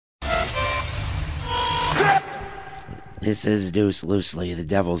This is Deuce loosely, the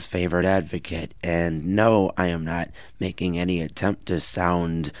devil's favorite advocate, and no, I am not making any attempt to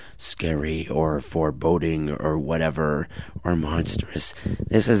sound scary or foreboding or whatever or monstrous.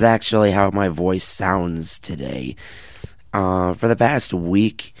 This is actually how my voice sounds today. For the past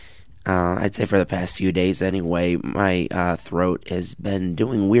week, I'd say for the past few days anyway, my throat has been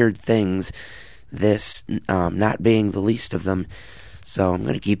doing weird things, this not being the least of them, so I'm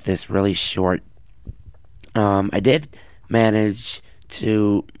going to keep this really short. I did manage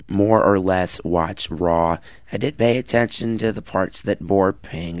to more or less watch Raw. I did pay attention to the parts that bore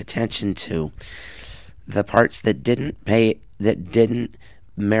paying attention to. The parts that didn't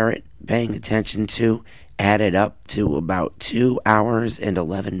merit paying attention to added up to about 2 hours and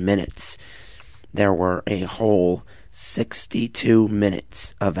 11 minutes. There were a whole 62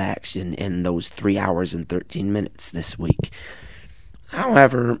 minutes of action in those 3 hours and 13 minutes this week.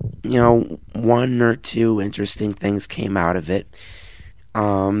 However, one or two interesting things came out of it.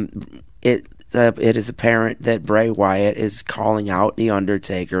 It is apparent that Bray Wyatt is calling out The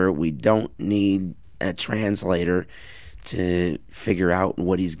Undertaker. We don't need a translator to figure out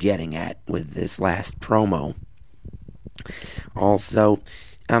what he's getting at with this last promo. Also,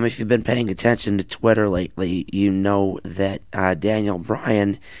 if you've been paying attention to Twitter lately, you know that Daniel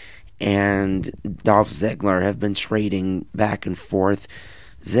Bryan and Dolph Ziggler have been trading back and forth.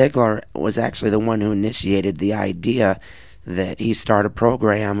 Ziggler was actually the one who initiated the idea that he start a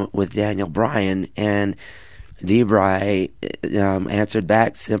program with Daniel Bryan, and D-Bry answered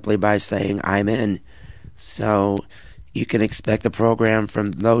back simply by saying, "I'm in." So you can expect the program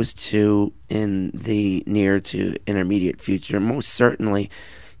from those two in the near to intermediate future. Most certainly,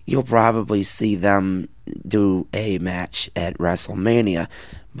 you'll probably see them do a match at WrestleMania,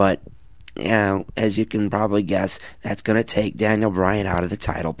 but as you can probably guess, that's going to take Daniel Bryan out of the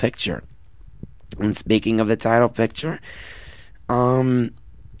title picture. And speaking of the title picture,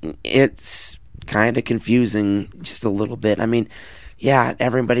 it's kind of confusing just a little bit. I mean, yeah,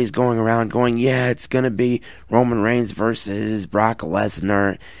 everybody's going around going, yeah, it's going to be Roman Reigns versus Brock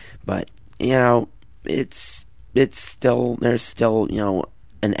Lesnar, but it's still, there's still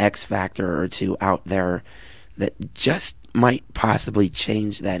an X factor or two out there that just might possibly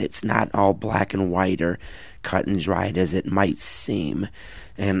change that. It's not all black and white or cut and dried as it might seem,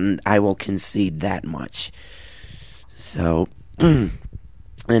 and I will concede that much. So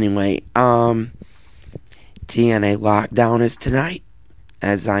anyway, TNA Lockdown is tonight,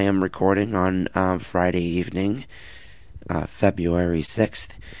 as I am recording on Friday evening, February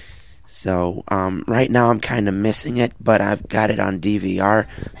 6th. So right now I'm kind of missing it, but I've got it on DVR,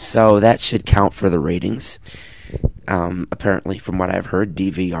 so that should count for the ratings. Apparently, from what I've heard,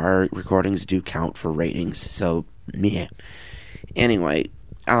 DVR recordings do count for ratings, so yeah. Anyway,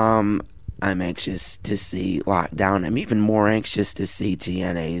 I'm anxious to see Lockdown. I'm even more anxious to see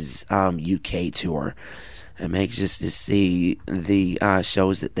TNA's UK tour. I'm anxious to see the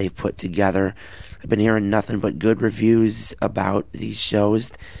shows that they've put together. I've been hearing nothing but good reviews about these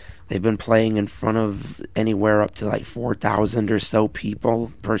shows. They've been playing in front of anywhere up to like 4,000 or so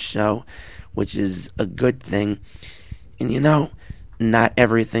people per show, which is a good thing. And not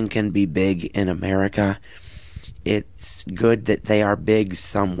everything can be big in America. It's good that they are big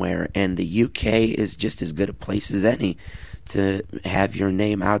somewhere, and the UK is just as good a place as any to have your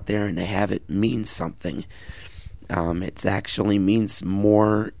name out there and to have it mean something. It actually means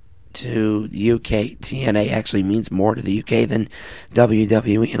more to the UK. TNA actually means more to the UK than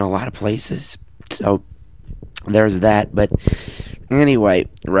WWE in a lot of places. So there's that. But anyway,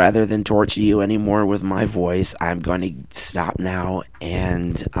 rather than torture you anymore with my voice, I'm going to stop now.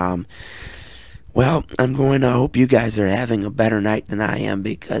 And, I'm going to hope you guys are having a better night than I am,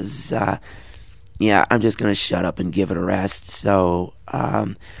 because, I'm just going to shut up and give it a rest. So,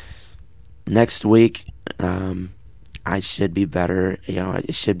 next week, I should be better.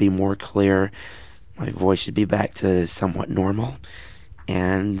 It should be more clear. My voice should be back to somewhat normal.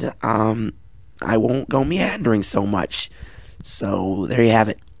 And, I won't go meandering so much. So there you have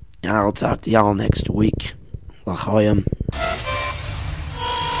it. I'll talk to y'all next week. Lahoyam.